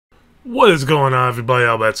What is going on, everybody?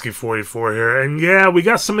 Albetsky44 here, and yeah, we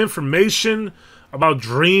got some information about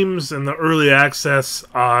Dreams and the early access.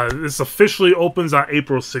 This officially opens on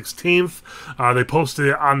April 16th. They posted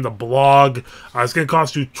it on the blog. It's going to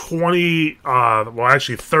cost you well,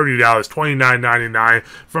 actually $30, $29.99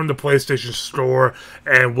 from the PlayStation Store,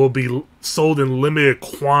 and will be sold in limited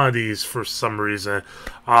quantities for some reason.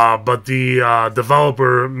 But the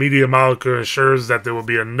developer, Media Molecule, ensures that there will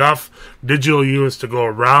be enough digital units to go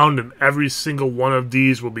around, and every single one of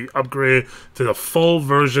these will be upgraded to the full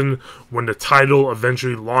version when the title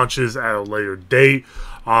eventually launches at a later date.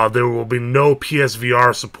 There will be no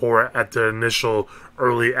PSVR support at the initial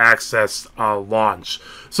early access launch.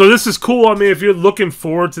 So this is cool. I mean, if you're looking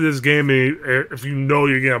forward to this game, and if you know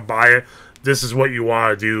you're going to buy it, this is what you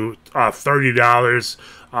want to do. $30.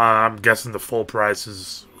 I'm guessing the full price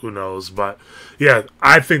is, who knows. But yeah,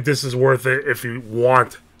 I think this is worth it if you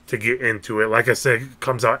want to get into it. Like I said, it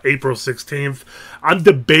comes out April 16th. I'm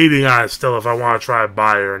debating on it still if I want to try to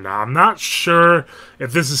buy it or not. I'm not sure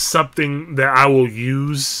if this is something that I will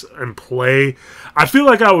use and play. I feel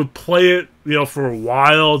like I would play it, for a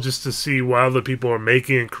while just to see what other people are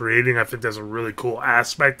making and creating. I think that's a really cool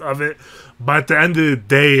aspect of it. But at the end of the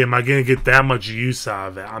day, am I going to get that much use out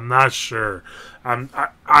of it? I'm not sure. I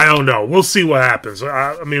don't know. We'll see what happens.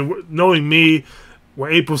 I mean, knowing me,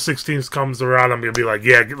 when April 16th comes around, I'm going to be like,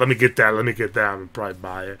 yeah, let me get that. I'm going to probably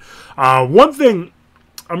buy it. One thing,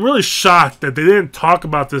 I'm really shocked that they didn't talk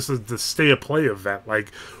about this as the Stay of Play event.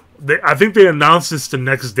 Like, I think they announced this the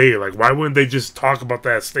next day. Like, why wouldn't they just talk about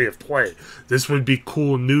that State of Play? This would be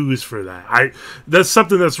cool news for that. That's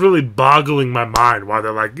something that's really boggling my mind. Why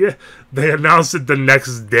they're like, yeah, they announced it the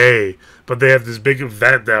next day, but they have this big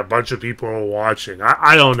event that a bunch of people are watching.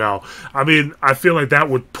 I don't know. I mean, I feel like that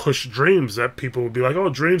would push Dreams. That people would be like, oh,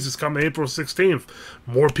 Dreams is coming April 16th.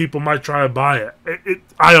 More people might try to buy it.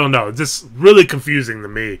 I don't know. It's just really confusing to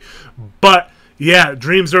me. But yeah,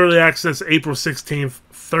 Dreams Early Access, April 16th,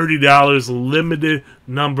 $30, limited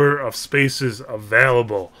number of spaces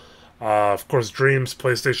available. Of course, Dreams,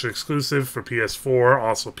 PlayStation exclusive for PS4,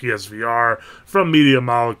 also PSVR from Media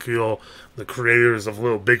Molecule, the creators of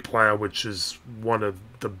Little Big Planet, which is one of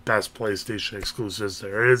the best PlayStation exclusives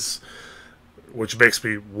there is, which makes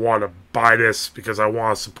me want to buy this because I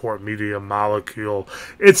want to support Media Molecule.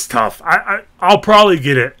 It's tough. I'll probably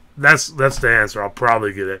get it. That's the answer. I'll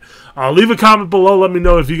probably get it. Leave a comment below. Let me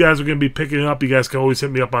know if you guys are going to be picking it up. You guys can always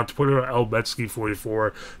hit me up on Twitter,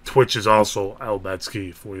 Albetsky44. Twitch is also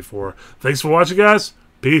Albetsky44. Thanks for watching, guys.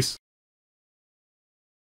 Peace.